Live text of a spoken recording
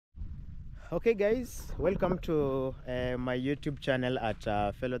Okay guys, welcome to my YouTube channel at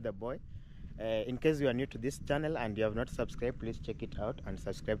Fellow the Boy. In case you are new to this channel and you have not subscribed, please check it out and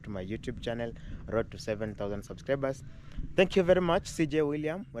subscribe to my YouTube channel, Road to 7,000 subscribers. Thank you very much, CJ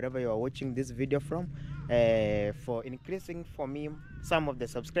William, wherever you are watching this video from, for increasing for me some of the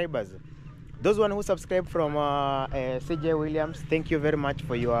subscribers. Those one who subscribe from CJ Williams, thank you very much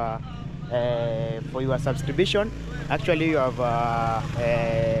for your subscription. Actually, you have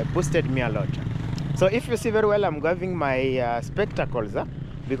boosted me a lot. So if you see very well, I'm having my spectacles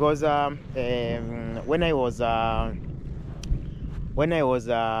because when I was there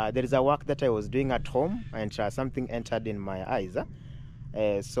is a work that I was doing at home and something entered in my eyes.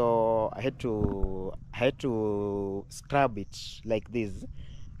 So I had to scrub it like this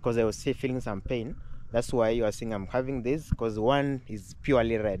because I was still feeling some pain. That's why you are seeing I'm having this, because one is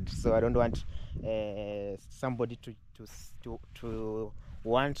purely red, so I don't want somebody to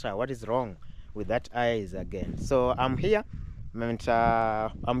wonder what is wrong with that eyes again. So I'm here, and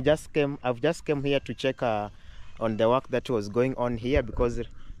I've just came here to check on the work that was going on here, because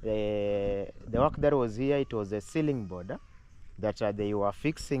the work that was here, it was a ceiling board that they were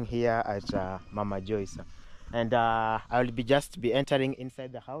fixing here at Mama Joyce. And I will be entering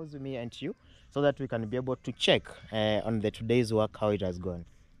inside the house, me and you, so that we can be able to check on the today's work how it has gone.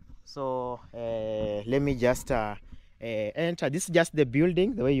 So let me just enter. This is just the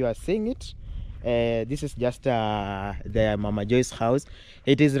building, the way you are seeing it. This is just the Mama Joyce house.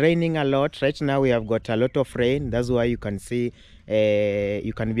 It is raining a lot right now. We have got a lot of rain. That's why you can see,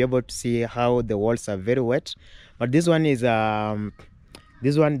 you can be able to see how the walls are very wet. But this one is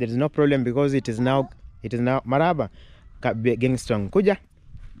this one, there is no problem because it is now maraba gangstong kuja.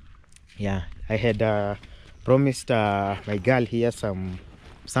 Yeah, I had promised my girl here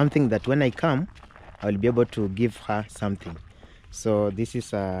something that when I come I will be able to give her something. So this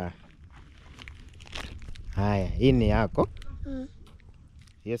is haya, hii ni yako.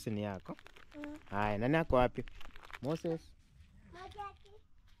 Yes, ni yako. Haya, nani ako wapi? Moses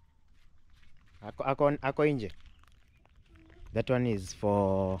ako nje. That one is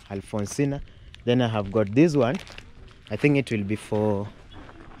for Alfonsina. Then I have got this one. I think it will be for,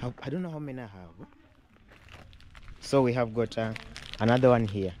 I don't know how many I have. So we have got another one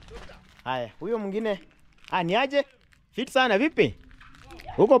here. Haya, huyo mwingine. Ni aje? Fit sana vipi?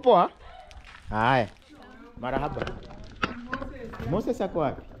 Uko poa? Haya. Marahaba. Moses ako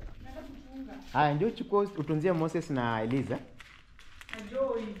wapi? Haya, ndio chukua utunzie Moses na Eliza. Na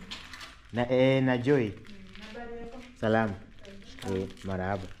Joy. Na Joy. Salamu.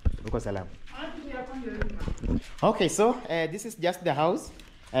 Marahaba. Uko salamu. Okay, so this is just the house.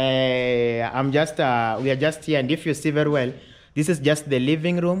 We are just here, and if you see very well, this is just the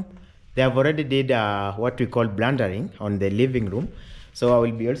living room. They have already did what we call blendering on the living room. So I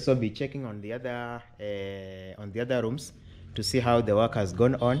will also be checking on the other rooms to see how the work has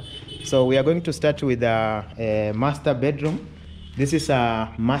gone on. So we are going to start with a master bedroom. This is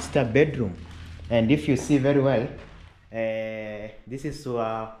a master bedroom, and if you see very well, this is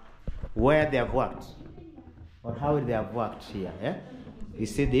where they have worked, or how they have worked here. Yeah? You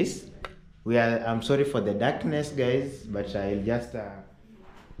see this? I'm sorry for the darkness, guys, but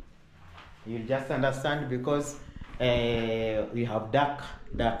you'll just understand because we have dark.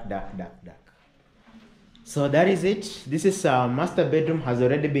 So that is it. This is master bedroom, has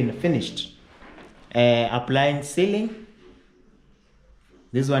already been finished. Applying ceiling.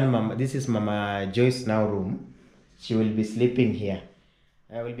 This is Mama Joyce now room. She will be sleeping here.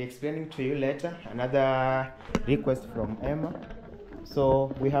 I will be explaining to you later. Another request from Emma.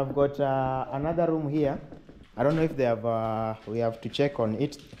 So we have got another room here. I don't know if they have. We have to check on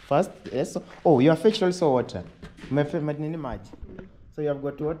it first. Yes. Oh, you have fetched also water. So you have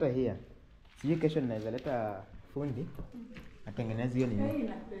got water here. Sijui kesho naweza leta fundi atengeneze hiyo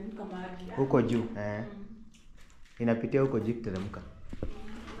nini huko juu. Inapitia huko juu kuteremka.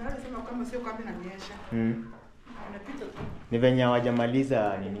 Unasema kama sio kama inanyesha. Inapita tu. Ni venye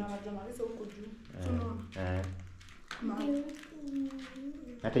hawajamaliza nini? Hawajamaliza huko juu.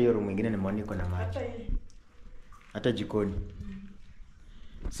 Hata hiyo room nyingine nimeona iko na maji. Hata jikoni.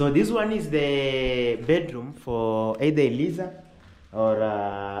 So this one is the bedroom for either Eliza or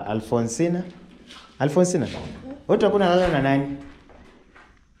Alfonsina. Alfonsina, wote kuna lala na nani?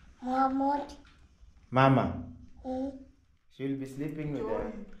 Mama. She will be sleeping with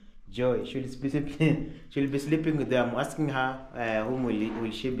Joy. She will be sleeping with them. I'm asking her whom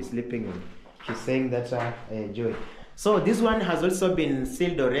will she be sleeping with. She's saying that Joy. So this one has also been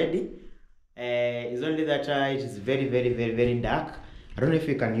sealed already. It's only that it is very, very, very, very dark. I don't know if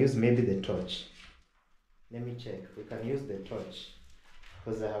you can use maybe the torch. Let me check. We can use the torch.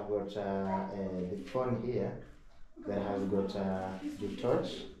 because I have got the phone here that has got the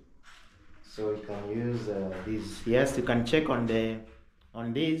torch, so you can use this. Yes, you can check on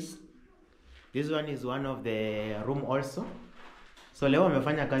this. This one is one of the room also. So leo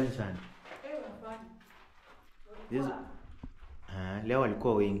wamefanya kazi sana. This leo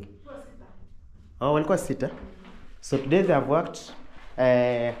walikuwa wengi. Oh, walikuwa sita. So today they have worked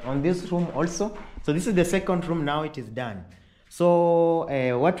on this room also. So this is the second room, now it is done. So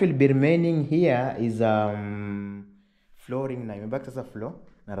what will be remaining here is flooring. Na imebaki sasa floor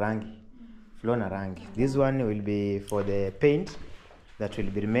na rangi. Floor na rangi. This one will be for the paint that will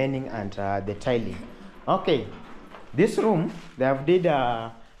be remaining and the tiling. Okay, this room they have did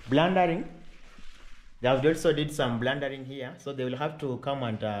blundering. They have also did some blundering here, so they will have to come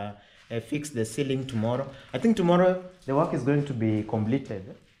and fix the ceiling tomorrow. I think tomorrow the work is going to be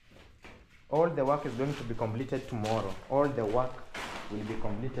completed. All the work is going to be completed tomorrow. All the work will be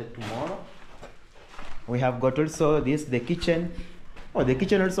completed tomorrow. We have got also this, the kitchen. Oh, the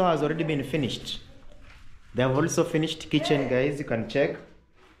kitchen also has already been finished. They have also finished kitchen, guys. You can check.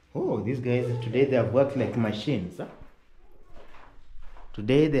 Oh, these guys today they have worked like machines. Huh?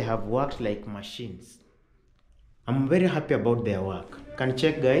 Today they have worked like machines. I'm very happy about their work. Can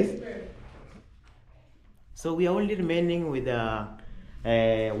check, guys. So we are only remaining with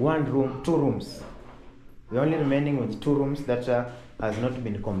one room, two rooms. We are only remaining with two rooms that has not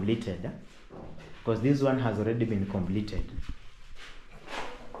been completed, because this one has already been completed.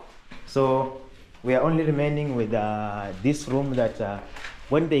 So we are only remaining with this room that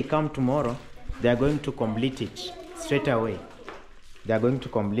when they come tomorrow, they are going to complete it straight away. They are going to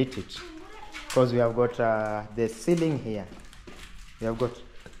complete it because we have got the ceiling here. We have got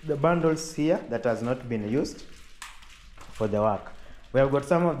the bundles here that has not been used for the work. We have got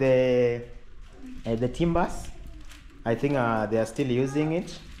some of the timbers. I think they are still using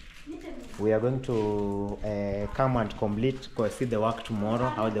it. We are going to come and complete, see the work tomorrow,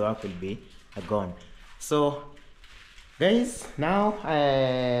 how the work will be gone. So guys, now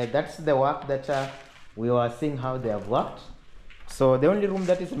that's the work that we were seeing how they have worked. So the only room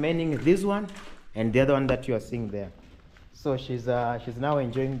that is remaining is this one and the other one that you are seeing there. So she's now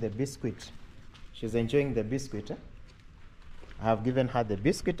enjoying the biscuit. She's enjoying the biscuit. I have given her the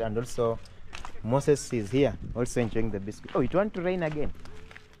biscuit, and also Moses is here also enjoying the biscuit. Oh, it want to rain again.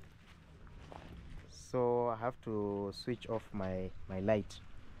 So I have to switch off my light.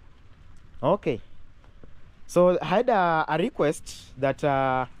 Okay. So I had a request that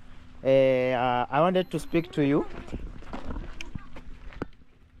I wanted to speak to you.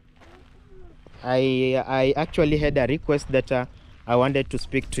 I actually had a request that I wanted to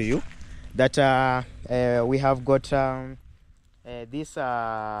speak to you. That we have got this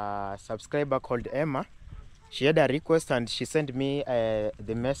subscriber called Emma. She had a request and she sent me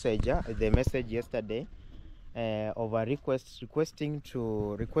the message yesterday of a requesting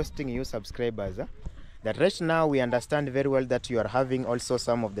you subscribers. That right now we understand very well that you are having also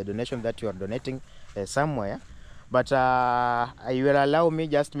some of the donation that you are donating somewhere. But you will allow me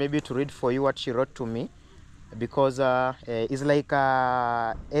just maybe to read for you what she wrote to me, because it's like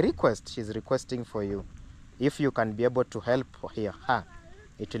a request she's requesting for you. If you can be able to help here,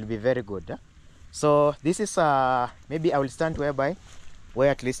 it will be very good. So this is maybe I will stand where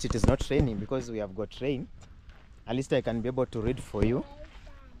at least it is not raining, because we have got rain. At least I can be able to read for you.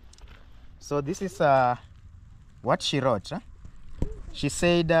 So this is what she wrote. She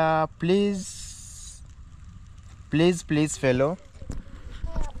said, please fellow,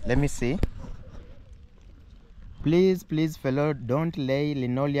 let me see. Please fellow, don't lay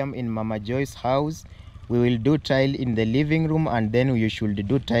linoleum in Mama Joy's house. We will do tile in the living room, and then you should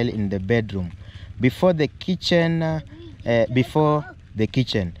do tile in the bedroom. Before the kitchen,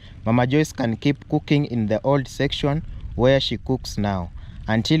 Mama Joyce can keep cooking in the old section where she cooks now,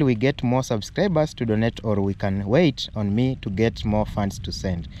 until we get more subscribers to donate, or we can wait on me to get more funds to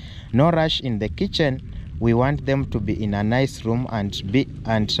send. No rush in the kitchen. We want them to be in a nice room and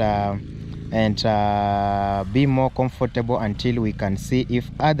be more comfortable until we can see if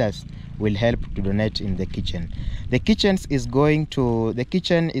others will help to donate in the kitchen. The kitchen is going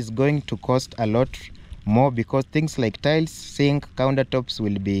to cost a lot more, because things like tiles, sink, countertops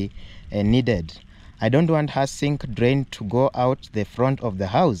will be needed. I don't want her sink drain to go out the front of the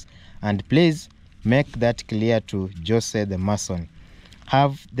house, and please make that clear to Jose the mason.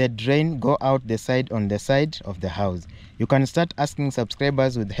 Have the drain go out the side on the side of the house. You can start asking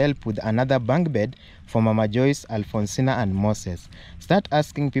subscribers with help with another bunk bed for Mama Joyce, Alfonsina and Moses. Start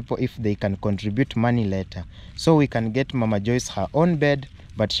asking people if they can contribute money later, so we can get Mama Joyce her own bed,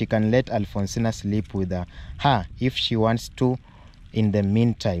 but she can let Alfonsina sleep with her if she wants to, in the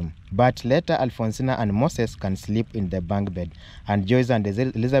meantime. But later Alfonsina and Moses can sleep in the bunk bed, and Joyce and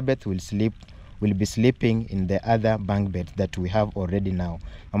Elizabeth will be sleeping in the other bunk bed that we have already now.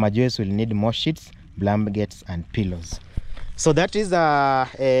 Mama Joyce will need more sheets, blankets and pillows. So that is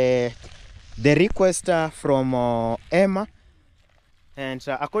the request from Emma, and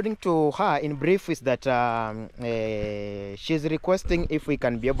according to her, in brief, is that she's requesting if we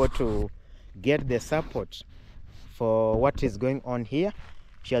can be able to get the support for what is going on here.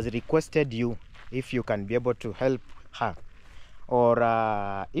 She has requested you if you can be able to help her,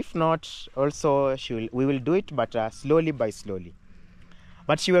 or if not, also we will do it, but slowly by slowly.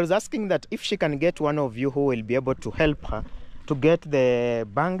 But she was asking that if she can get one of you who will be able to help her to get the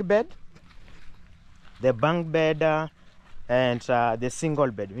bunk bed, and the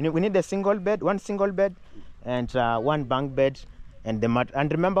single bed. We need a single bed, one single bed, and one bunk bed, and the mat.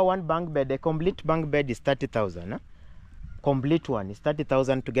 And remember, one bunk bed, a complete bunk bed is 30,000. Huh? Complete one is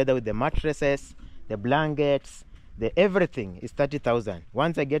 30,000 together with the mattresses, the blankets, the everything is 30,000.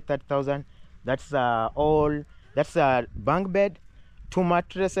 Once I get 30,000, that's all. That's a bunk bed, 2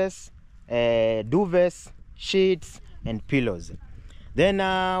 mattresses, duvets, sheets, and pillows. Then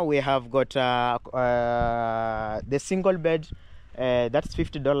we have got the single bed. That's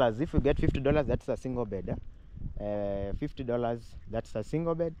 $50. If you get $50, that's a single bed. $50, that's a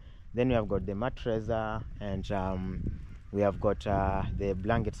single bed. Then we have got the mattress and we have got the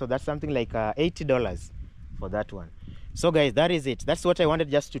blanket. So that's something like $80 for that one. So guys, that is it. That's what I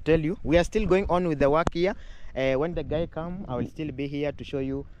wanted just to tell you. We are still going on with the work here. When the guy comes, I will still be here to show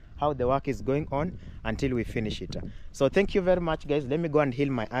you how the work is going on until we finish it. So thank you very much, guys. Let me go and heal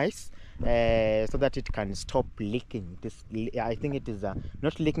my eyes so that it can stop leaking. I think it is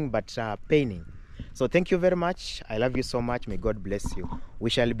not leaking, but paining. So thank you very much. I love you so much. May God bless you. We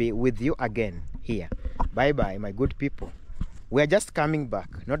shall be with you again here. Bye bye, my good people. We are just coming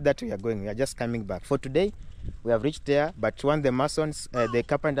back. Not that we are going. We are just coming back. For today, we have reached there. But when the masons, the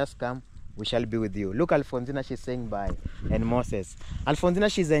carpenters come, we shall be with you. Look, Alfonsina, she's saying bye. And Moses.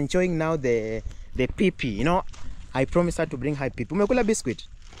 Alfonsina, she's enjoying now the pee. You know, I promised her to bring her pee. Umekula biscuit?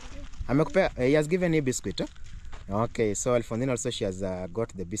 He has given you biscuit. Huh? Okay, so Alfonsina also, she has got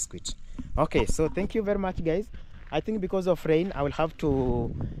the biscuit. Okay, so thank you very much, guys. I think because of rain, I will have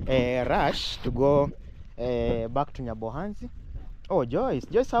to rush to go back to Nyabohansi. Oh, Joyce,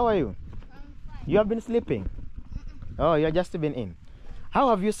 how are you? I'm fine. You have been sleeping? Oh, you have just been in. How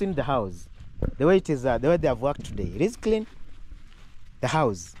have you seen the house? The way it is, the way they have worked today. It is clean. The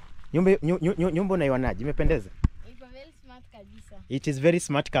house. Nyumba unaionaje? Imependeza? Iko very smart kabisa. It is very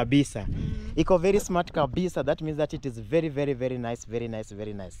smart kabisa. Iko very smart kabisa. That means that it is very, very, very nice, very nice,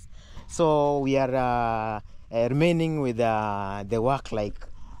 very nice. So we are remaining with the work like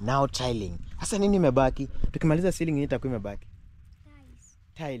now tiling. Hasa nini imebaki? Tukimaliza ceiling nini itakuwa imebaki?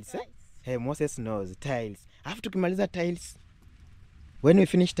 Tiles, eh? Hey, Moses knows. Tiles. After tukimaliza tiles, when we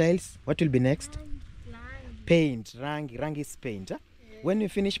finish tiles, what will be next? Paint. Rangi is paint. Huh? Yeah. When we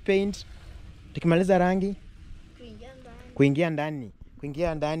finish paint, tukimaliza rangi, kuingia ndani.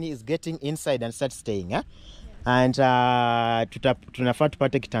 Kuingia ndani is getting inside and start staying. Huh? Yeah. And tunafaa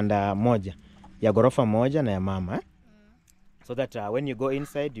tupate kitanda moja ya ghorofa moja na ya mama. Eh? So that when you go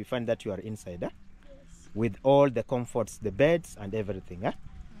inside, you find that you are inside. Yes. With all the comforts, the beds and everything. Eh?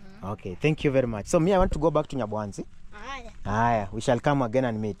 Okay, thank you very much. So me, I want to go back to Nyabohansi. Aye, we shall come again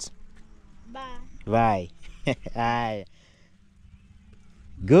and meet. Bye. Aye.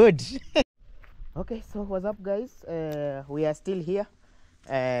 Good. Okay, so what's up, guys? We are still here,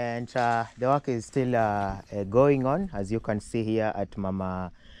 and the work is still going on, as you can see here at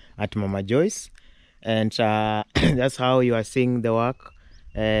Mama Joyce, and that's how you are seeing the work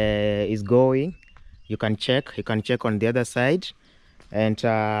is going. You can check on the other side, and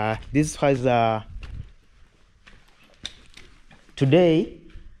this has today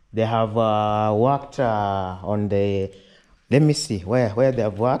they have worked on the, let me see where they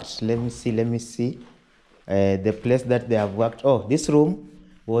have worked. Let me see the place that they have worked. Oh, this room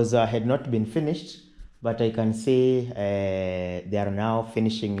was had not been finished, but I can see they are now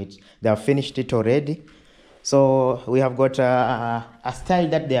finishing it. They have finished it already. So we have got a style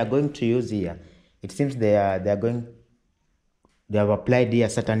that they are going to use here. It seems they have applied here a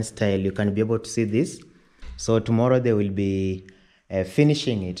certain style. You can be able to see this. So tomorrow they will be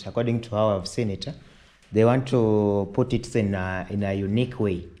finishing it according to how I've seen it. They want to put it in a unique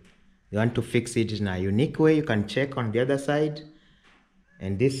way. They want to fix it in a unique way. You can check on the other side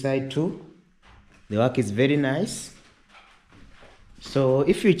and this side too. The work is very nice. So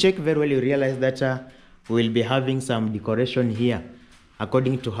if you check very well, you realize that we will be having some decoration here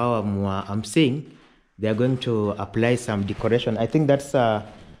according to how I'm seeing. they are going to apply some decoration. I think that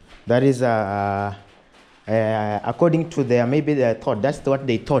is according to their, maybe their thought, that's what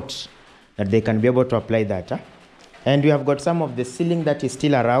they thought, that they can be able to apply that. Huh? And we have got some of the ceiling that is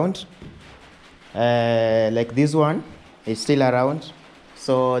still around, like this one is still around,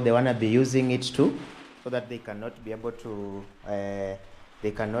 so they want to be using it too, so that they cannot be able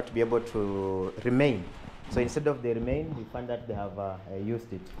to remain. So instead of they remain, we find that they have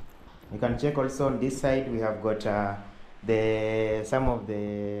used it. You can check also on this side, we have got some of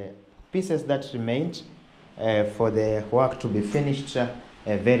the pieces that remained for the work to be finished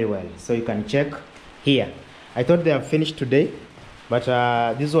very well. So you can check here. I thought they have finished today, but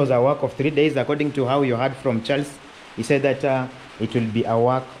this was a work of 3 days. According to how you heard from Charles, he said that it will be a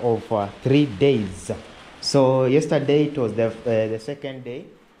work of 3 days. So yesterday it was the second day.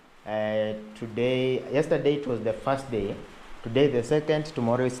 Yesterday it was the first day. Today the second,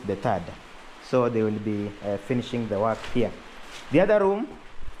 tomorrow is the third. So they will be finishing the work here. The other room,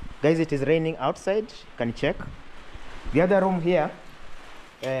 guys, it is raining outside. You can check. The other room here,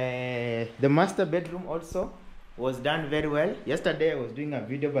 the master bedroom also was done very well. Yesterday I was doing a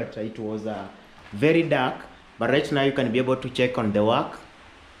video, but it was very dark. But right now you can be able to check on the work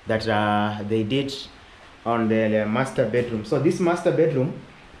that they did on the master bedroom. So this master bedroom,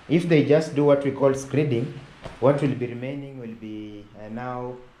 if they just do what we call screeding, what will be remaining will be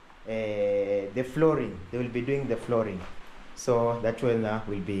now the flooring. They will be doing the flooring. So that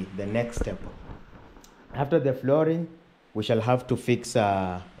will be the next step. After the flooring, we shall have to fix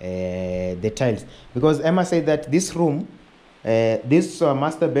the tiles, because Emma said that this room, this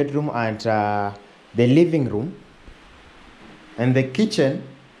master bedroom and the living room and the kitchen,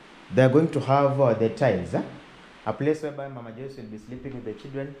 they are going to have the tiles. A place whereby Mama Joyce will be sleeping with the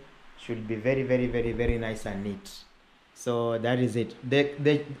children should be very, very, very, very nice and neat. So that is it.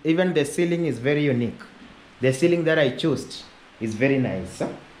 Even the ceiling is very unique. The ceiling that I chose is very nice.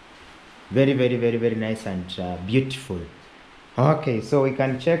 Very, very, very, very nice and beautiful. Okay, so we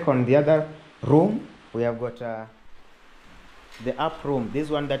can check on the other room. We have got the up room, this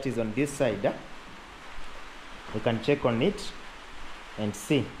one that is on this side. We can check on it and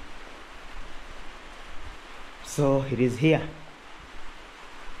see. So it is here.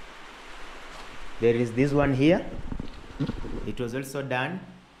 There is this one here. It was also done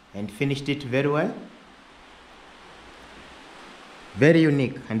and finished it very well. Very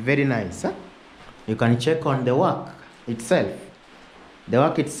unique and very nice. You can check on the work itself. The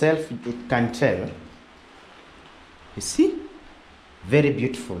work itself, it can tell. You see? Very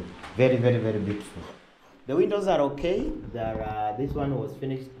beautiful. Very, very, very beautiful. The windows are okay. This one was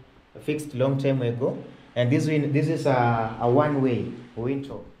fixed long time ago. And this is a one-way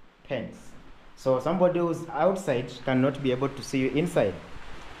window fence. So somebody who's outside cannot be able to see you inside.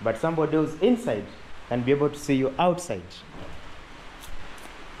 But somebody who's inside can be able to see you outside.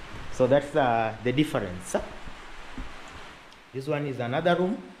 So that's the difference. This one is another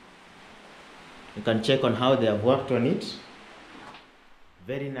room. You can check on how they have worked on it.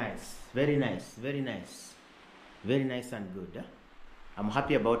 Very nice, very nice, very nice. Very nice and good. I'm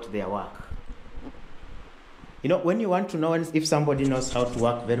happy about their work. You know, when you want to know if somebody knows how to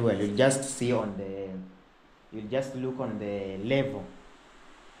work very well, you just see on you just look on the level.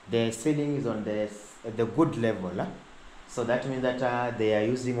 The ceiling is on the good level. So that means that they are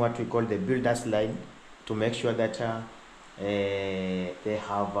using what we call the builder's line to make sure that they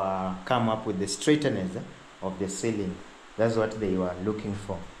have come up with the straightness of the ceiling. That's what they were looking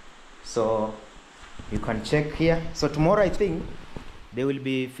for. So you can check here. So tomorrow I think they will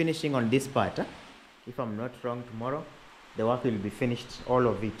be finishing on this part. If I'm not wrong, tomorrow the work will be finished, all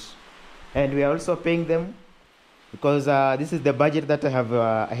of it. And we are also paying them because this is the budget that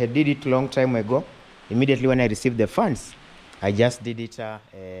I had did it long time ago. Immediately when I received the funds, I just did it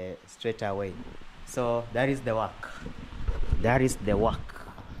straight away. So that is the work. That is the work.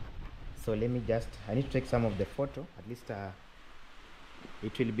 So let me I need to take some of the photo. At least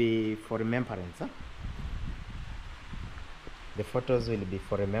it will be for remembrance. The photos will be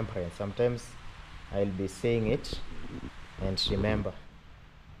for remembrance. Sometimes I'll be saying it and remember.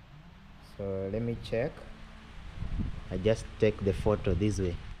 So let me check. I just take the photo this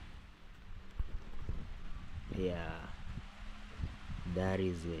way. Yeah. That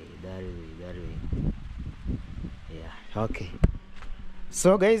is way. Yeah. Okay.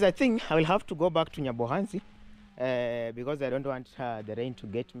 So guys, I think I will have to go back to Nyabohansi because I don't want the rain to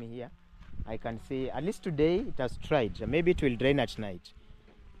get me here. I can see at least today it has tried. Maybe it will rain at night.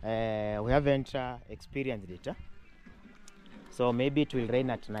 We haven't experienced it. So maybe it will rain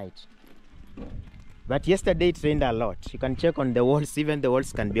at night. But yesterday it rained a lot. You can check on the walls. Even the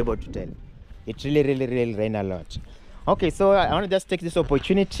walls can be able to tell. It really rain a lot. Okay, so I want to just take this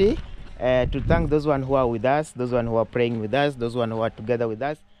opportunity to thank those one who are with us, those one who are praying with us, those one who are together with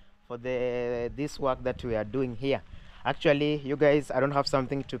us for this work that we are doing here. Actually, you guys, I don't have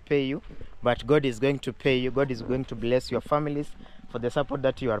something to pay you, but God is going to pay you. God is going to bless your families for the support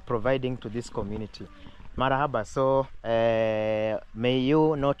that you are providing to this community. Marahaba. So may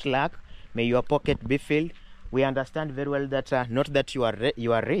you not lack, may your pocket be filled. We understand very well that not that you are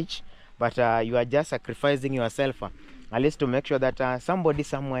rich, but you are just sacrificing yourself at least to make sure that somebody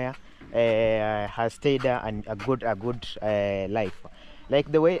somewhere has stayed a good life. Like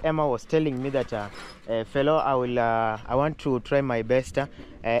the way Emma was telling me that fellow, I want to try my best.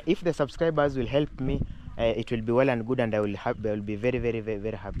 If the subscribers will help me, it will be well and good, and I will be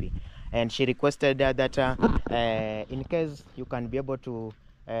very happy. And she requested that in case you can be able to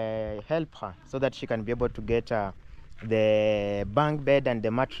help her so that she can be able to get the bunk bed and the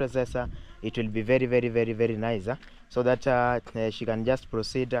mattresses, it will be very nice, so that she can just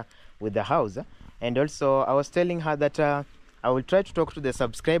proceed with the house. And also I was telling her that I will try to talk to the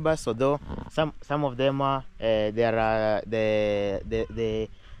subscribers, although some of them they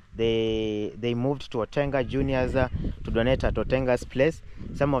moved to Otenga Juniors to donate at Otenga's place.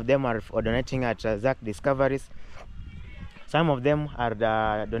 Some of them are donating at Zach Discoveries. Some of them are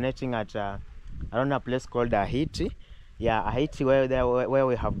donating at around a place called Haiti. Yeah, Haiti, where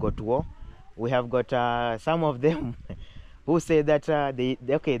we have got war. We have got some of them who say that they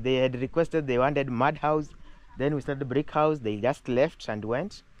had requested, they wanted mud house. Then we started brick house. They just left and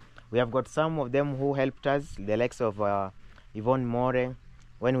went. We have got some of them who helped us, the likes of Yvonne More.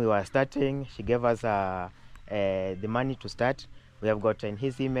 When we were starting, she gave us the money to start. We have got In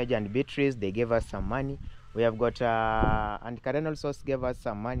His Image and Beatrice, they gave us some money. We have got and Karen also gave us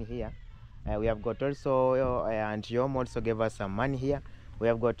some money here. We have got also and Yom also gave us some money here. We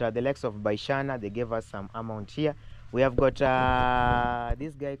have got the likes of Baishana, they gave us some amount here. We have got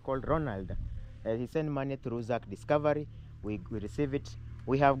this guy called Ronald. He sent money through Zach Discovery. We receive it.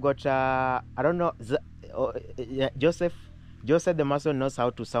 We have got I don't know, Joseph the Mason knows how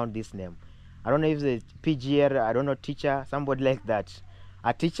to sound this name. I don't know if it's PGR, I don't know, teacher, somebody like that.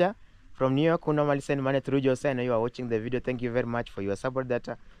 A teacher from New York who normally send money through Jose. I know you are watching the video. Thank you very much for your support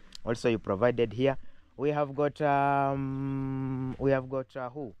that also you provided here. We have got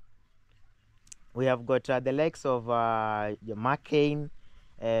who? We have got the likes of McCain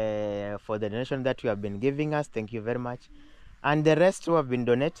for the donation that you have been giving us. Thank you very much. And the rest who have been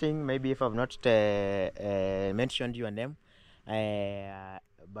donating, maybe if I've not mentioned your name,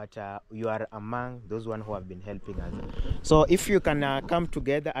 but you are among those one who have been helping us. So if you can come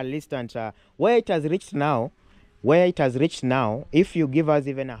together at least, and where it has reached now, if you give us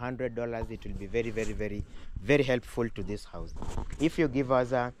even $100, it will be very helpful to this house. If you give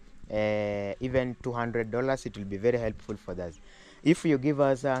us even $200, it will be very helpful for us. If you give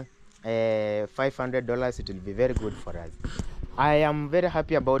us $500, it will be very good for us. I am very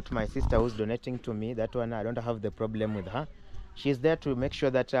happy about my sister who's donating to me. That one, I don't have the problem with her. She's there to make sure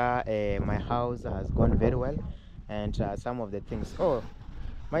that my house has gone very well, and some of the things. Oh,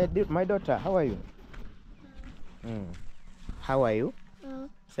 my daughter, how are you? How are you?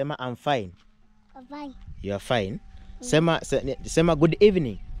 Sema, I'm fine. I'm fine. You are fine. Sema good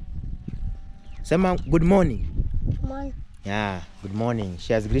evening. Sema good morning. Come on. Yeah, good morning.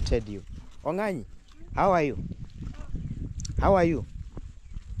 She has greeted you. Onganyi, how are you? How are you?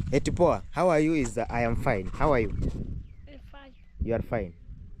 Etipoa, how are you? Is I am fine. How are you? I'm fine. You are fine.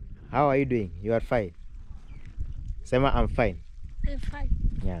 How are you doing? You are fine. Sema, I'm fine. I'm fine.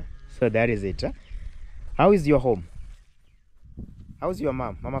 Yeah, so that is it. How is your home? How's your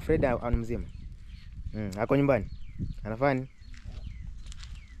mom? Mama Freda mzima? Ako nyumbani? Anafanya?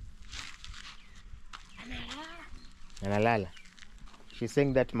 Analala. She's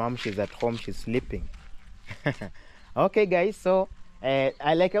saying that mom, she's at home, she's sleeping. Okay guys, so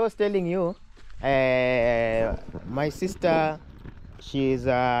like I was telling you, my sister, she's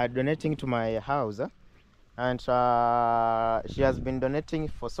donating to my house, and she has been donating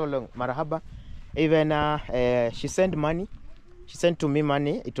for so long. Marahaba. Even she sent money. She sent to me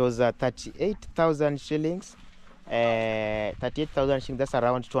money. It was 38,000 shillings. 38,000 shillings, that's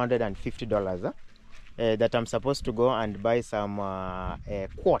around $250. That I'm supposed to go and buy some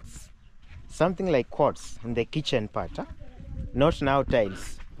quartz. Something like quartz in the kitchen part. Not now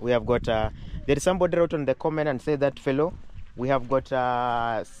tiles. We have got, there is somebody wrote on the comment and said that, fellow, we have got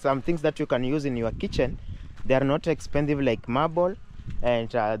some things that you can use in your kitchen. They are not expensive like marble, and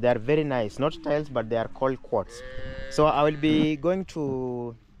they are very nice. Not tiles, but they are called quartz. So I will be going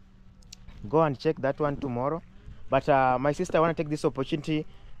to go and check that one tomorrow. But my sister, I want to take this opportunity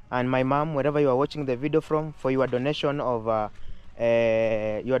and my mom, wherever you are watching the video from, for your donation of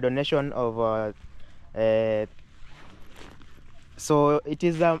so it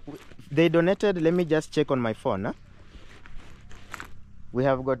is they donated. Let me just check on my phone. We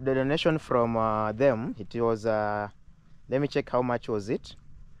have got the donation from them. It was let me check how much was it.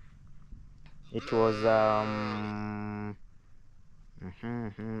 It was I'm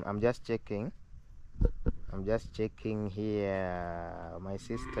just checking here, my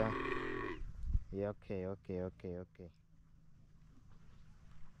sister. Yeah, okay.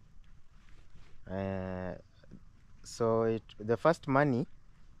 So the first money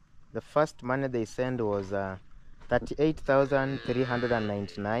they sent was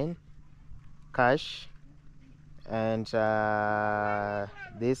 38,399 cash, and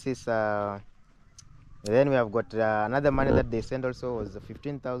this is then we have got another money that they sent also was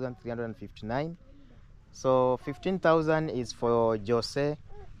 15,359. So 15,000 is for Jose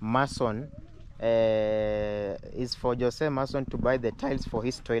Mason, is for Jose Mason to buy the tiles for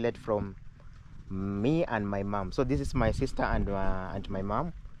his toilet from me and my mom. So this is my sister and my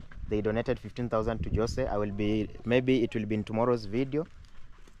mom. They donated 15,000 to Jose. Maybe it will be in tomorrow's video.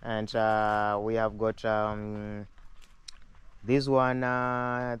 And we have got this one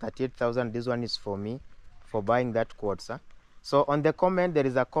 38,000. This one is for me for buying that quartz. So on the comment, there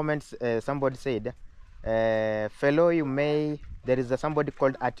is a comment. Somebody said, fellow, you may. There is somebody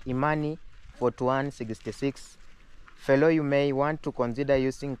called at Imani 4166. Fellow, you may want to consider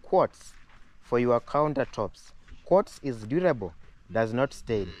using quartz for your countertops. Quartz is durable, does not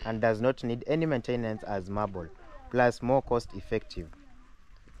stain, and does not need any maintenance as marble, plus more cost effective.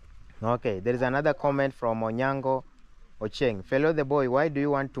 Okay, there is another comment from Onyango Ocheng. Fellow the boy, why do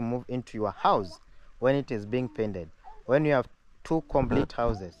you want to move into your house when it is being painted? When you have 2 complete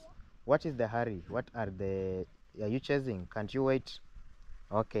houses, what is the hurry? What are you chasing? Can't you wait?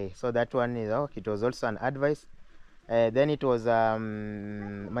 Okay, so that one is it was also an advice. Then it was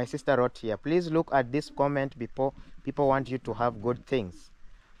my sister wrote here, please look at this comment before people want you to have good things.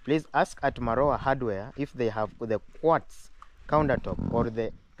 Please ask at Maroa Hardware if they have the quartz countertop or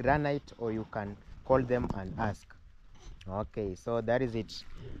the granite, or you can call them and ask. Okay, so that is it.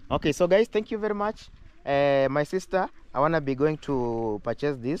 Okay, so guys, thank you very much. My sister, I want to be going to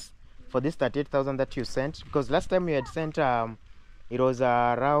purchase this for this 38,000 that you sent, because last time you had sent it was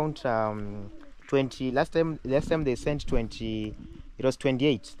around 20. Last time they sent 20. It was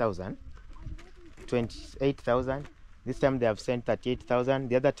 28,000. This time they have sent 38,000.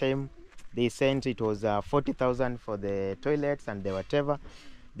 The other time they sent it was 40,000 for the toilets and the whatever.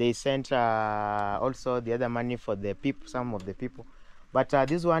 They sent also the other money for the people, some of the people. But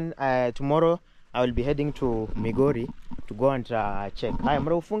this one tomorrow I will be heading to Migori to go and check. Haya,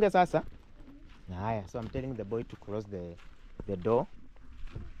 mra ufunge sasa. Haya, so I'm telling the boy to close the door,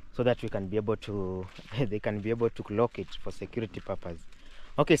 so that we can be able to they can be able to lock it for security purpose.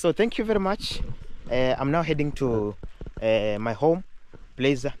 Okay, so thank you very much. I'm now heading to my home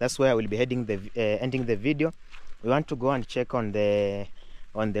place. That's where I will be heading ending the video. We want to go and check on the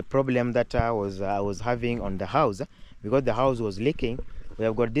problem that I was having on the house, because the house was leaking. We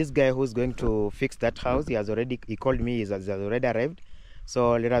have got this guy who's going to fix that house. He called me. He has already arrived.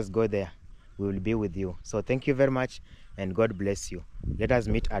 So let us go there. We will be with you. So thank you very much, and God bless you. Let us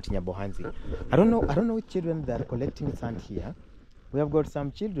meet at Nyabohanzi. I don't know which children they are collecting sand here. We have got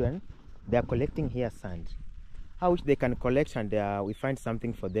some children, they are collecting here sand. How they can collect, and we find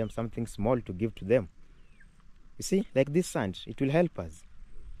something for them, something small to give to them. You see, like this sand, it will help us.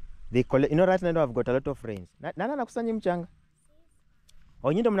 They collect, right now I've got a lot of rains. Nana nakusanya mchanga?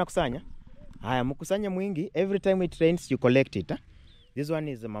 Onyinda mnakusanya? Haya, mkusanya mwingi. Every time it rains, you collect it. Huh? This one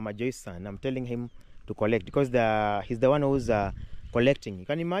is Mama Joyce's son. I'm telling him to collect, because he's the one who's collecting. You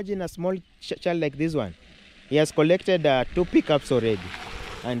can imagine a small child like this one. He has collected 2 pickups already.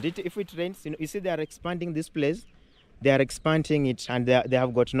 And if it rains, you see they are expanding this place. They are expanding it, and they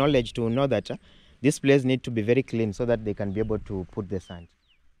have got knowledge to know that this place needs to be very clean, so that they can be able to put the sand.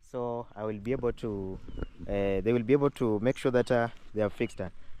 So I will be able to, they will be able to make sure that they have fixed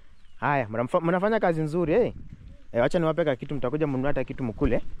that. Haya, mnafanya kazi nzuri eh. Wacha niwape kitu, mtakuja mnunua hata kitu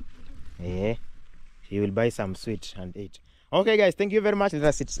mkule. You will buy some sweet and eat. Okay guys, thank you very much.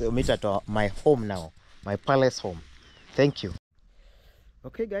 Let us meet at my home now, my palace home. Thank you.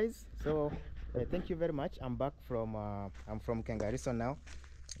 Okay guys, so thank you very much. I'm back from I'm from Kangariso now.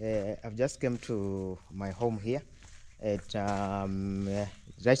 I've just come to my home here.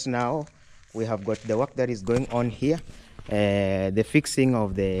 Right now we have got the work that is going on here. The fixing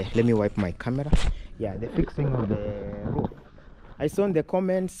of the, let me wipe my camera. Yeah, the fixing of the roof. I saw in the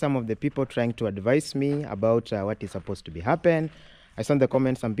comments some of the people trying to advise me about what is supposed to be happen, I saw in the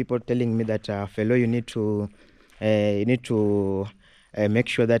comments some people telling me that fellow, you need to make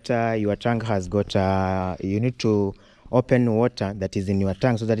sure that your tank has got you need to open water that is in your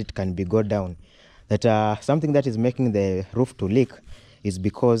tank so that it can be go down. That something that is making the roof to leak is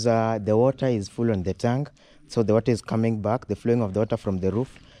because the water is full on the tank, so the water is coming back. The flowing of the water from the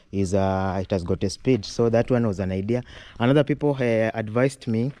roof is it has got a speed. So that one was an idea. Another people advised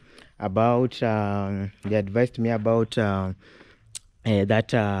me about they advised me about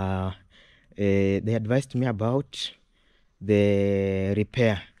they advised me about the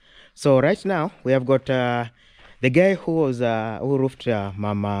repair. So right now we have got the guy who was who roofed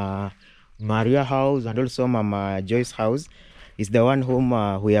Mama Maria house and also Mama Joyce house is the one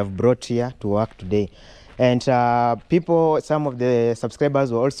whom we have brought here to work today. And people, some of the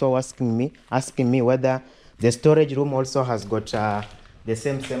subscribers were also asking me whether the storage room also has got the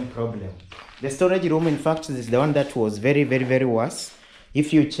same problem. The storage room, in fact, is the one that was very worse.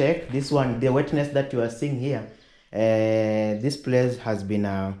 If you check this one, the wetness that you are seeing here, this place has been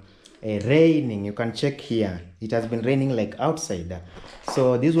raining. You can check here, it has been raining like outside.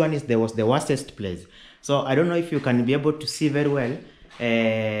 So this one was the worstest place. So I don't know if you can be able to see very well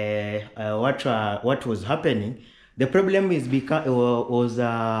what was happening. The problem is because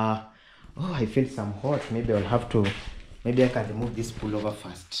oh, I feel some hot. Maybe I'll have to, maybe I can remove this pullover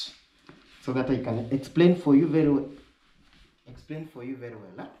first so that I can explain for you very well.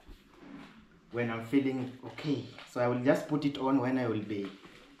 Huh? When I'm feeling okay. So I will just put it on when I will be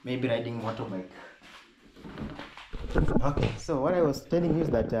maybe riding motorbike. Okay, so what I was telling you is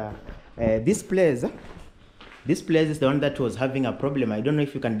that this place is the one that was having a problem. I don't know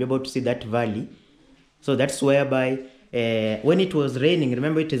if you can be able to see that valley. So that's whereby when it was raining,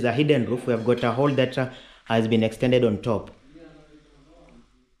 remember it is a hidden roof. We have got a hole that has been extended on top.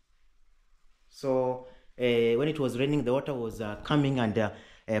 So when it was raining, the water was coming and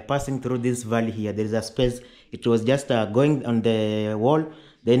passing through this valley here. There is a space. It was just going on the wall.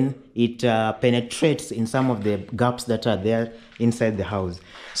 Then it penetrates in some of the gaps that are there inside the house.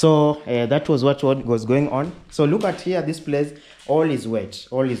 So that was what was going on. So look at here, this place, all is wet.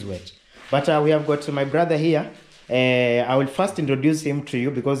 But we have got my brother here. I will first introduce him to you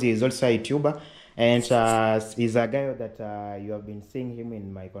because he is also a YouTuber. And he's a guy that you have been seeing him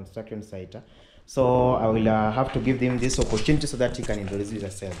in my construction site. So I will have to give him this opportunity so that he can introduce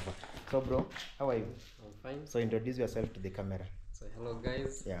himself. So bro, how are you? I'm fine. So introduce yourself to the camera. So hello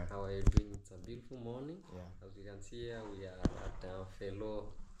guys. Yeah. How are you doing? It's a beautiful morning. Yeah. As you can see here, we are at a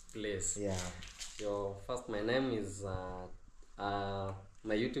fellow place. Yeah. So first, my name is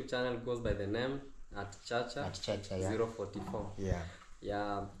my YouTube channel goes by the name at Chacha. At Chacha, yeah. 044. Yeah.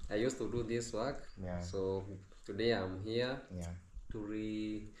 Yeah. I used to do this work. Yeah. So today I'm here. Yeah.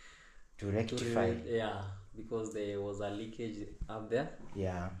 To rectify. Yeah, because there was a leakage up there.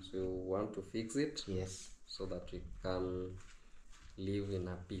 Yeah. So we want to fix it. Yes. So that we can live in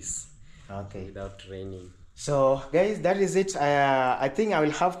a peace. Okay. Without raining. So guys, that is it. I think I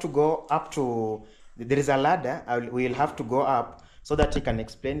will have to go up to, there is a ladder. We will have to go up so that he can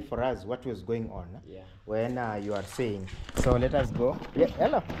explain for us what was going on. Yeah. When you are saying. So let us go. Yeah.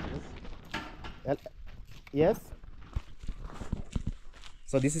 Hello. Yes.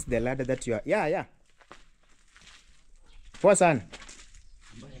 So this is the ladder that you are. Yeah. Poa sana.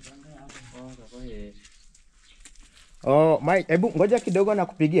 Oh, Mike, ebu ngoja kidogo na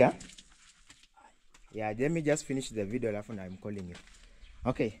kupigia. Yeah, let me just finish the video alafu I'm calling you.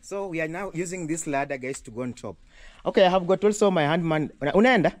 Okay, so we are now using this ladder guys to go on top. Okay, I have got also my handman.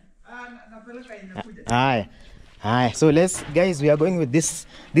 Unaenda? Hi. So let's guys, we are going with this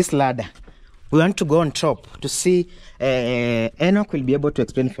ladder. We want to go on top to see Enoch will be able to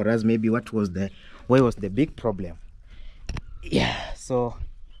explain for us maybe where was the big problem. Yeah, so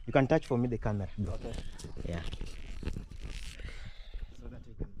you can touch for me the camera. Okay. Yeah. So that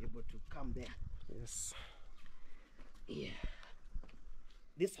we can be able to come there. Yes. Yeah.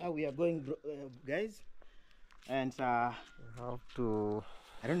 This is how we are going, guys. And You have to.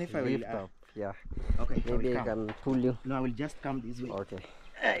 I don't know if I lift will. up. Yeah. Okay. Maybe I can pull you. No, I will just come this way. Okay.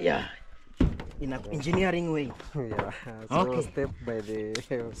 Yeah. In an engineering way. Yeah. So Okay. step by the.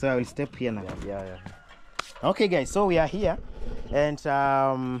 So I will step here now. Yeah. Okay, guys. So we are here, and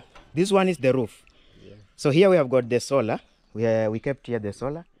this one is the roof. Yeah. So here we have got the solar. We kept here the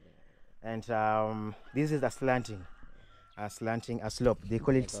solar, and this is a slope. They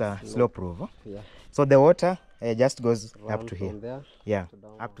call it slope roof. Yeah. So the water just goes up Round to here. from there. Yeah, to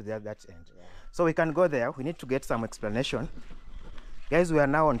down. up to that end. Yeah. So we can go there. We need to get some explanation. Guys, we are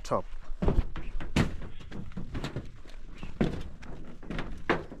now on top.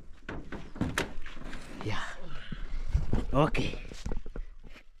 Yeah. Okay.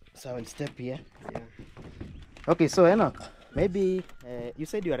 So I will step here. Yeah. Okay, so Enoch, maybe you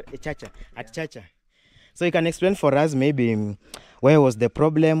said you are a Chacha, at Chacha. So you can explain for us maybe where was the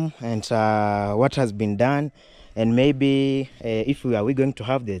problem and what has been done, and maybe if we going to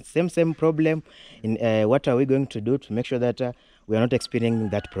have the same problem, in what are we going to do to make sure that we are not experiencing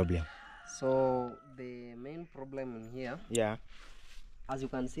that problem? So the main problem in here, Yeah. as you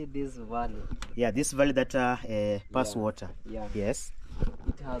can see, this valley. Yeah, this valley that pass Yeah. water. Yeah. Yes.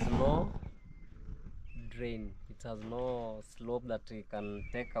 It has no drain. It has no slope that we can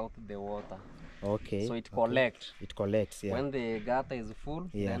take out the water. Okay. So it okay. collects. It collects. Yeah. When the gutter is full,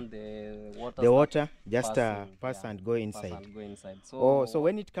 Yeah. then the water. The water just passing, pass yeah, and go inside. pass and go inside. So Oh, so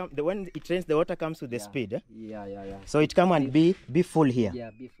when it comes, when it rains, the water comes with the yeah, speed. Eh? Yeah. So it come and be full here.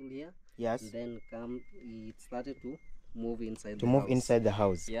 Yeah, be full here. Yes. Then it started to move inside. To the move house. inside the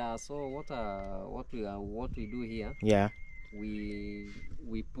house. Yeah. So what we do here? Yeah. We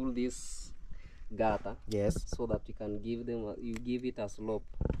pull this gutter. Yes. So that you can give them you give it a slope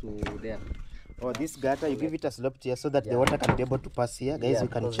to there. Oh, this gutter, you give it a slope here so that the Yeah. water can be able to pass here. Guys, Yeah, you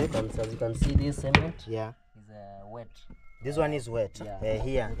can because check. as you can see, this cement Yeah. is wet. This one is wet. Yeah.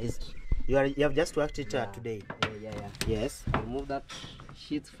 Here is you have just worked it Yeah. today. Yeah. Yes. I remove that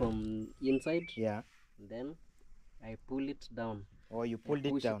sheet from inside. Yeah. Then I pull it down. Or you pulled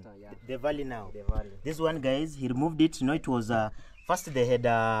it push down. it, yeah. The valley now. The valley. This one, guys, he removed it. You know, it was first they had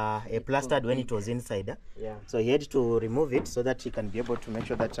a plastered when it was inside. Yeah. So he had to remove it so that he can be able to make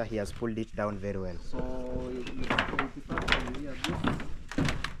sure that he has pulled it down very well. So it starts from here.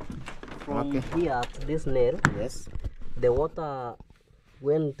 From Okay. here to this nail, Yes. the water,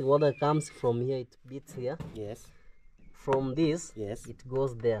 when the water comes from here, it beats here. Yes. From this, Yes. it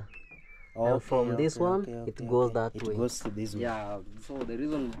goes there. Okay, And from this one, it goes that it way. It goes this way. Yeah. So the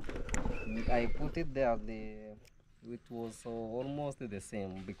reason I put it there, it was almost the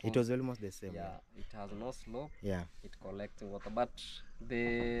same because It was almost the same. yeah, it has no slope. Yeah. It collects water, but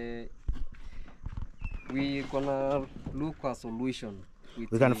we gonna look a solution.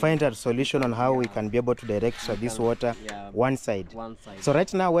 We can find a solution on how we Yeah. can be able to direct this water yeah, one side. one side. So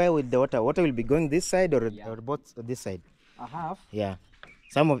right now, where will the water will be going this side or, Yeah. or both this side? a half, Yeah.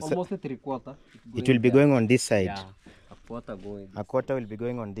 Some of almost 3/4. it will be there. going on this side. Yeah, a quarter going. A quarter will be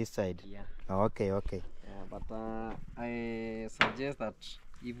going on this side. Yeah. Okay. Yeah, but I suggest that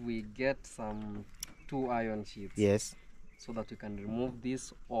if we get some 2 iron sheets, Yes. so that we can remove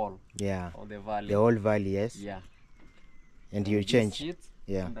this all Yeah. of the valley. The whole valley. Yes. Yeah. And you This change. sheet,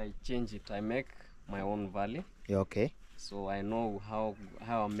 Yeah. And I change it. I make my own valley, Yeah, okay. so I know how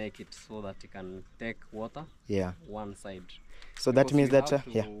I make it so that it can take water Yeah. one side. So that Because means we that have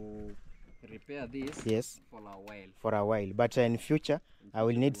yeah. to repair this Yes. for a while. For a while, but in future I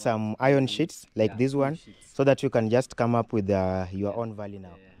will need some iron sheets like Yeah, this one, sheets. so that you can just come up with your own valley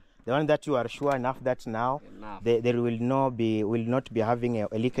now. Yeah. The one that you are sure enough that now Enough. there will not be having a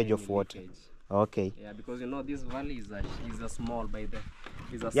leakage of Any water. leakage. Okay. Yeah, because this valley is a small by the.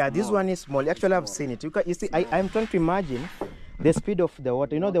 Yeah, this one is small. Actually, I've seen it. You see, I'm trying to imagine the speed of the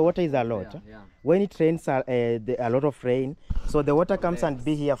water. You know, the water is a lot. Yeah. When it rains, a lot of rain, so the water comes and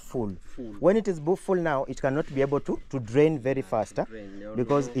be here full. When it is full now, it cannot be able to drain very fast drain, no,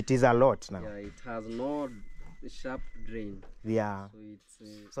 because no. it is a lot now. Yeah, it has no sharp drain. Yeah. So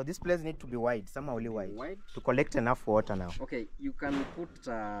it's So this place need to be wide, somehow wide, wide. to collect enough water now. Okay, you can put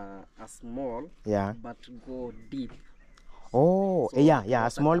a small, Yeah. but go deep. Oh, So yeah, water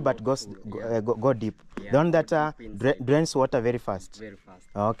small can but go goes through, go deep. Yeah, The one go that deep inside. drains water very fast. Very fast.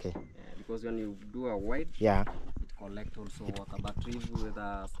 Okay. Yeah, because when you do a wide, Yeah. it collects also water. But if with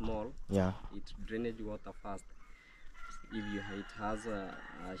a small, Yeah. it drainage water fast. If it has a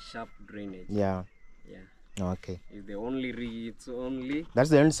sharp drainage. Yeah. Yeah. Okay. It's only That's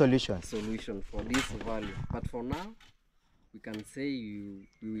the only solution. solution for this valley. But for now, we can say we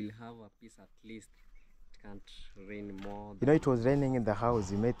will have a piece at least. It can't rain more. You know, it was raining in the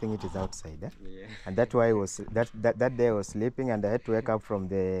house. You may think it is outside, eh? Yeah. And that's why I was that day I was sleeping and I had to wake up from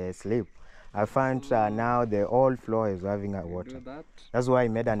the sleep. I found now the whole floor is having Do water. that. That's why I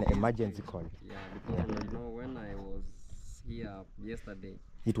made an emergency call. Yeah, because when I was here yesterday,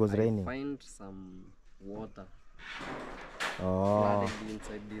 It was I raining. find some water Oh, flooded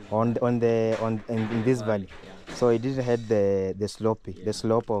inside this in this valley. Yeah, So it didn't have the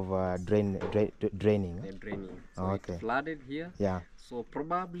slope of draining. the draining. So Okay. it flooded here. Yeah, So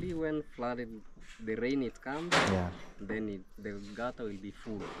probably when flooded, the rain it comes, yeah. then the gutter will be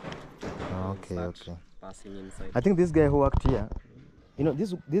full. Okay, Start okay. passing inside. I think this guy who worked here, you know,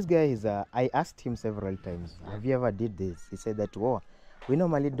 this guy is. I asked him several times, have you ever did this? He said that, oh, we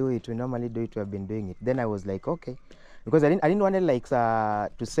normally do it. We have been doing it. Then I was like, okay, because I didn't want to like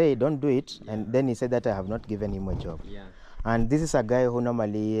to say don't do it, and then he said that I have not given him a job. Yeah. And this is a guy who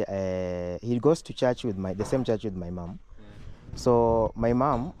normally he goes to church with the same church with my mom. So my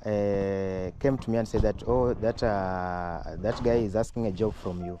mom came to me and said that, oh, that guy is asking a job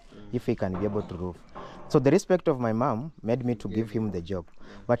from you, if he can be able to roof. So the respect of my mom made me to give him the job.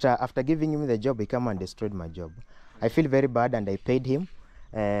 But after giving him the job, he came and destroyed my job. I feel very bad, and I paid him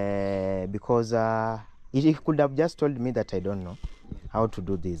because he could have just told me that I don't know how to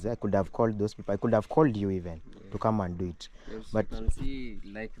do this. I could have called those people. I could have called you even to come and do it. Yes, But you can see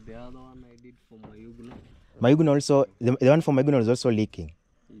like the other one I did for Mayugno. Mayugun also, the one for Mayugun was also leaking.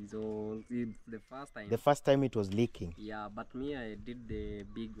 So it's the first time. The first time it was leaking. Yeah, but me I did the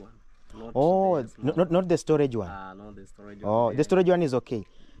big one. Not Oh, the small not the storage one. not the storage Oh, one. the storage one is okay.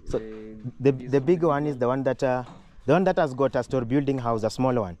 So the big one is the one that has got a store building house, a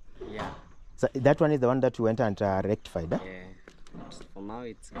small one. Yeah. So that one is the one that we went and rectified. Huh? Yeah. For now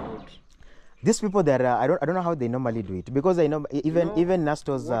it's good. These people there, I don't know how they normally do it, because I know even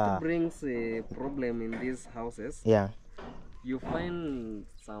Nastos. What brings a problem in these houses? Yeah. You find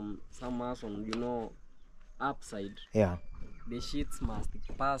some house on upside. Yeah. The sheets must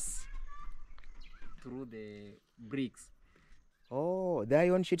pass through the bricks. Oh, the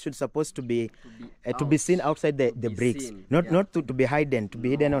iron sheet should supposed to be To be seen outside the be bricks, seen, not to be hidden,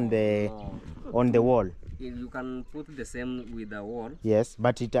 hidden on the wall. You can put the same with the wall. Yes,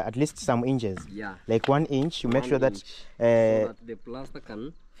 but it at least some inches. Yeah. Like 1 inch. You make 1 sure that inch, so that the plaster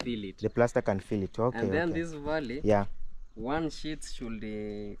can fill it. the plaster can fill it. Okay. And then okay. this valley, Yeah. one sheet should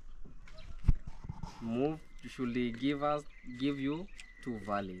give you 2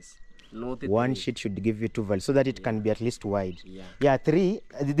 valleys. Not One 3. sheet should give you 2 valves so that it can be at least wide. Yeah. Yeah, 3.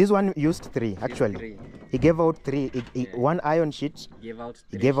 This one used 3 actually. 3. He gave out 3. One iron sheet. Gave out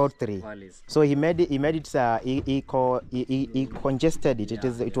He 3. gave out 3. valleys. So he made it. He congested it.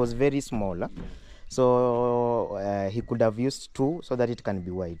 It was very small. So he could have used 2 so that it can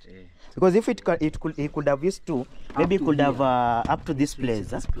be wide. Yeah. Because if he could have used 2, maybe he to could here. have up to this place.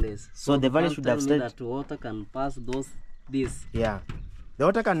 This place. So the you valley can't should tell have me stayed. that water can pass this. Yeah, the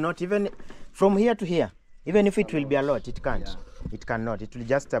water cannot, even from here to here. Even if it will be a lot, it can't. Yeah. It cannot. It will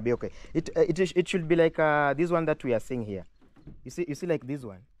just be okay. It should be like this one that we are seeing here. You see like this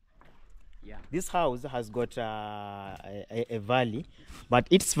one. Yeah. This house has got a valley, but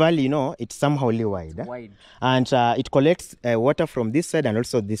its valley, it's somehow wide. Wide. And it collects water from this side and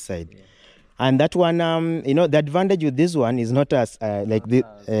also this side. Yeah. And that one, the advantage with this one is not as like this.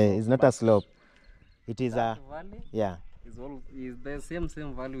 It's not a slope. It is That valley yeah. is the same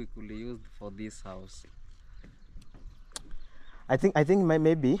value we could use for this house. I think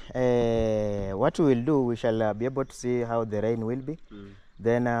maybe what we will do, we shall be able to see how the rain will be.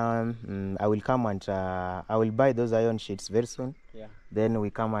 Then I will come and I will buy those iron sheets very soon. Yeah. Then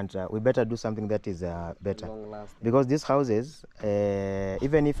we come and we better do something that is better, Long lasting. because these houses,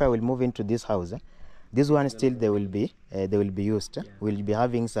 even if I will move into this house, this one still they will be used. We'll be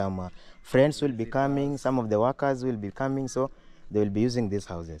having some friends will be coming, some of the workers will be coming, so they will be using these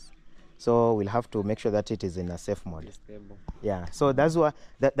houses. So we'll have to make sure that it is in a safe mode. Stable. Yeah. So that's why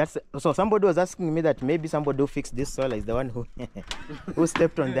that's so somebody was asking me that maybe somebody who fixed this solar is the one who who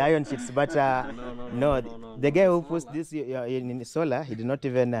stepped on the iron sheets, but no, the guy who put this in solar, he did not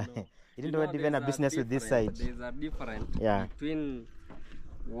even he didn't even a business with this side. There's a difference between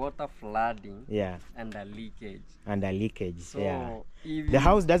water flooding and a leakage. And a leakage. So the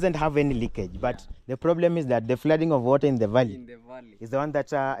house doesn't have any leakage, but the problem is that the flooding of water in the valley is the one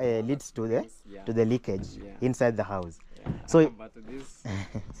that leads to the leakage inside the house. So but this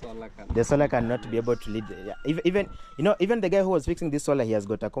solar can the solar cannot be able to lead. Even the guy who was fixing this solar, he has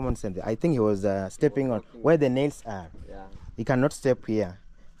got a common sense. I think he was stepping on where the nails are. Yeah. He cannot step here,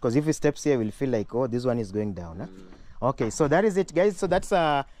 because if he steps here, we'll feel like, oh, this one is going down. Huh? Okay, so that is it, guys. So that's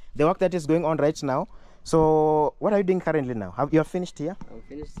the work that is going on right now. So what are you doing currently now? You are finished here? I'm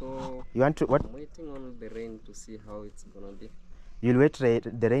finished, so You want to what? I'm waiting on the rain to see how it's gonna be. You'll wait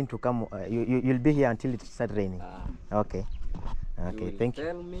the rain to come. You'll be here until it starts raining. Okay. Okay. You Thank you.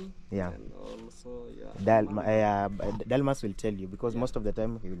 tell me. Yeah. And also, Dalmas will tell you, because most of the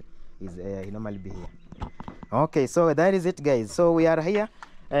time he normally be here. Okay, so that is it, guys. So we are here,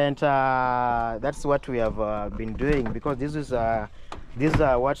 and that's what we have been doing, because this is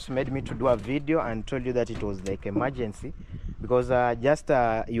what made me to do a video and told you that it was like emergency, because just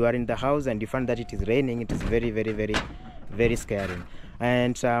you are in the house and you find that it is raining. It is very, very, very, very scary.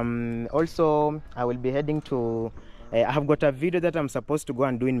 And also I will be heading to I have got a video that I'm supposed to go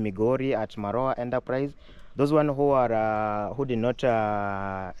and do in Migori at Maroa Enterprise. Those one who did not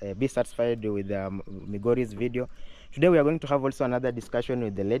be satisfied with Migori's video, Today we are going to have also another discussion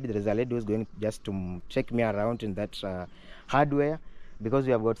with the lady. There is a lady who's going just to check me around in that hardware, because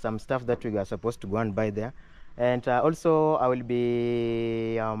we have got some stuff that we are supposed to go and buy there. And also I will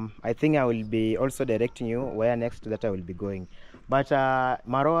be I think I will be also directing you where next that I will be going. But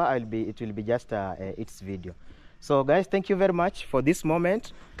Maroa, it will be just its video. So guys, thank you very much for this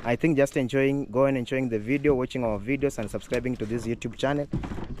moment. I think just enjoying the video, watching our videos and subscribing to this YouTube channel.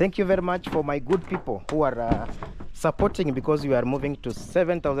 Thank you very much for my good people who are supporting, because we are moving to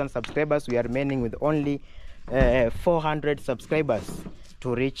 7,000 subscribers. We are remaining with only 400 subscribers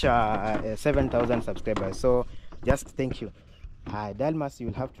to reach 7,000 subscribers. So just thank you. Dalmas, you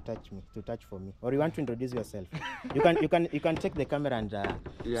will have to touch for me, or you want to introduce yourself? You can take the camera and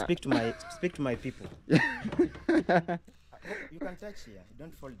speak to my people. You can touch here.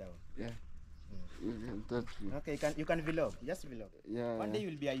 Don't fall down. Yeah. You can touch me. Okay, you can vlog. Just vlog. Yeah. One day you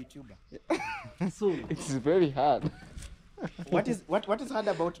will be a YouTuber. So It's very hard. What is hard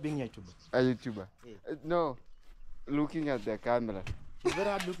about being a YouTuber? A YouTuber. Yeah. No, looking at the camera. It's very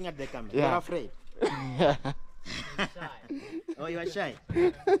hard looking at the camera. Yeah. You're afraid. Yeah. Oh, you are shy.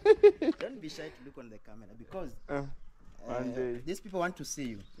 Don't be shy to look on the camera, because One day. these people want to see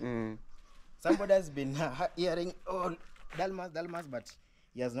you. Mm. Somebody has been hearing, oh, Dalmas, but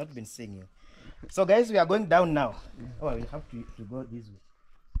he has not been seeing you. So guys, we are going down now. Oh, I will have to go this way.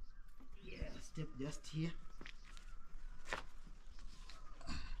 Yeah, step just here.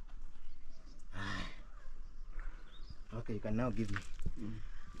 Okay, you can now give me.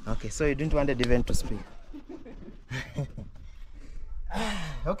 Okay, so you didn't want the event to speak.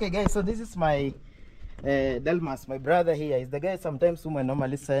 Okay guys, so this is my Dalmas, my brother here. Is the guy sometimes whom I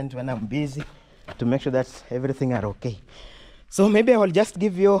normally send when I'm busy to make sure that everything are okay. So maybe I will just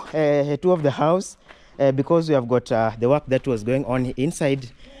give you a tour of the house, because we have got the work that was going on inside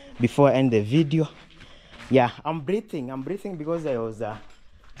before I end the video. Yeah, I'm breathing because I was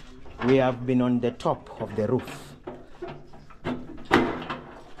we have been on the top of the roof.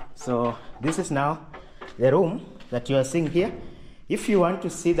 So this is now the room that you are seeing here. If you want to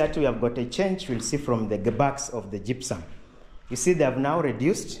see that we have got a change, you'll see from the backs of the gypsum. You see they have now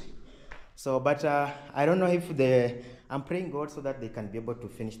reduced. So, but I don't know if I'm praying God so that they can be able to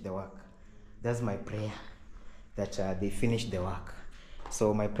finish the work. That's my prayer, that they finish the work.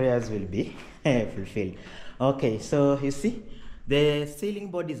 So my prayers will be fulfilled. Okay, so you see, the ceiling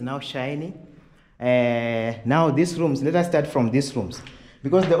board is now shining. Now these rooms, let us start from these rooms,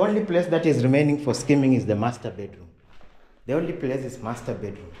 because the only place that is remaining for skimming is the master bedroom. The only place is master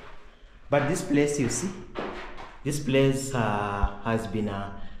bedroom. But this place, you see, this place has been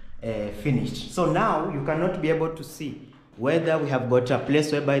finished. So now you cannot be able to see whether we have got a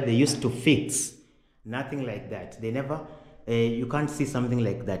place whereby they used to fix. Nothing like that. They never, you can't see something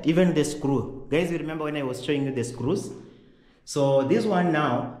like that. Even the screw. Guys, you remember when I was showing you the screws? So this one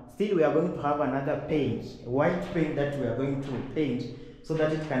now, still we are going to have another paint, a white paint that we are going to paint, so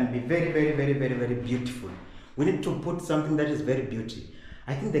that it can be very, very, very, very, very beautiful. We need to put something that is very beautiful.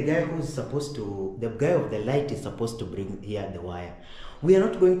 I think the guy the guy of the light is supposed to bring here the wire. We are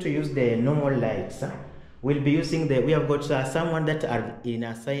not going to use the normal lights. We'll be using we have got someone that are in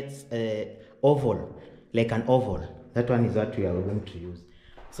a size oval, like an oval. That one is what we are going to use.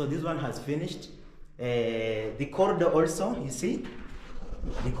 So this one has finished. The corridor also, you see,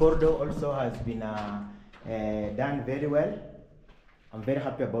 the corridor also has been done very well. I'm very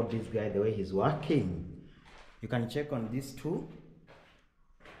happy about this guy, the way he's working. You can check on these two.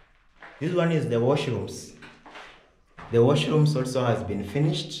 This one is the washrooms. The washrooms also has been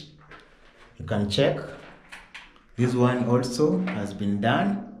finished. You can check. This one also has been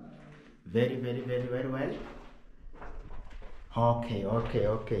done very, very, very, very well.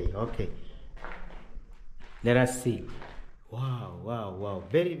 Okay. Let us see. Wow.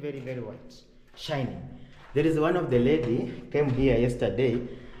 Very, very, very white. Shining. There is one of the lady came here yesterday.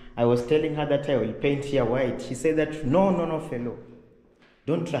 I was telling her that I will paint here white. She said that no, fellow.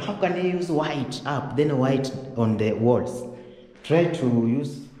 Don't try. How can you use white up, then white on the walls? Try to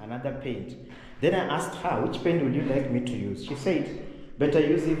use another paint. Then I asked her, which paint would you like me to use? She said, better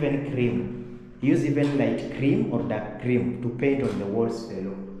use even cream. Use even light cream or dark cream to paint on the walls,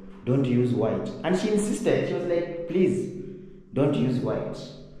 fellow. Don't use white. And she insisted. She was like, please, don't use white.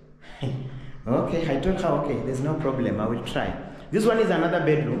 Okay, I told her, okay, there's no problem. I will try. This one is another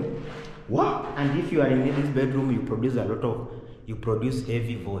bedroom. Wow! And if you are in this bedroom, you produce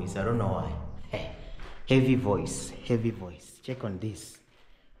heavy voice. I don't know why. Hey, heavy voice. Check on this.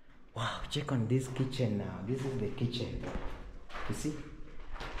 Wow, check on this kitchen now. This is the kitchen. You see?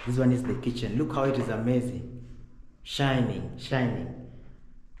 This one is the kitchen. Look how it is amazing. Shining.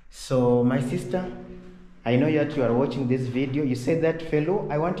 So my sister, I know that you are watching this video. You said that, fellow,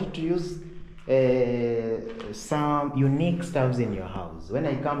 I wanted to use some unique stuffs in your house. When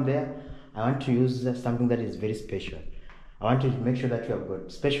I come there, I want to use something that is very special. I want to make sure that you have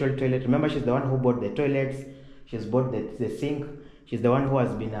got special toilet. Remember, she's the one who bought the toilets. She's bought the sink. She's the one who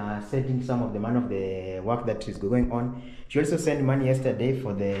has been sending some of the money of the work that is going on. She also sent money yesterday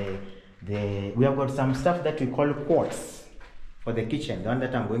for we have got some stuff that we call quartz for the kitchen. The one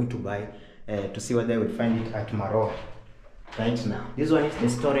that I'm going to buy to see whether I will find it at Maroa right now. This one is the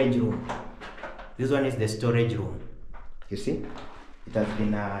storage room. This one is the storage room. You see, it has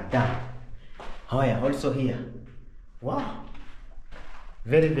been done. Oh yeah, also here. Wow,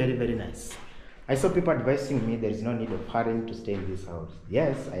 very, very, very nice. I saw people advising me there is no need of hurrying to stay in this house.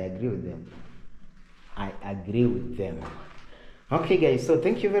 Yes, I agree with them. I agree with them. Okay, guys, so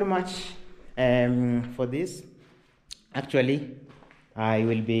thank you very much for this. Actually, I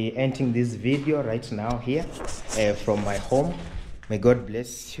will be ending this video right now here from my home. May God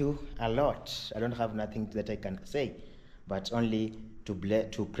bless you a lot. I don't have nothing that I can say, but only to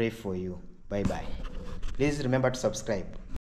pray for you. Bye bye. Please remember to subscribe.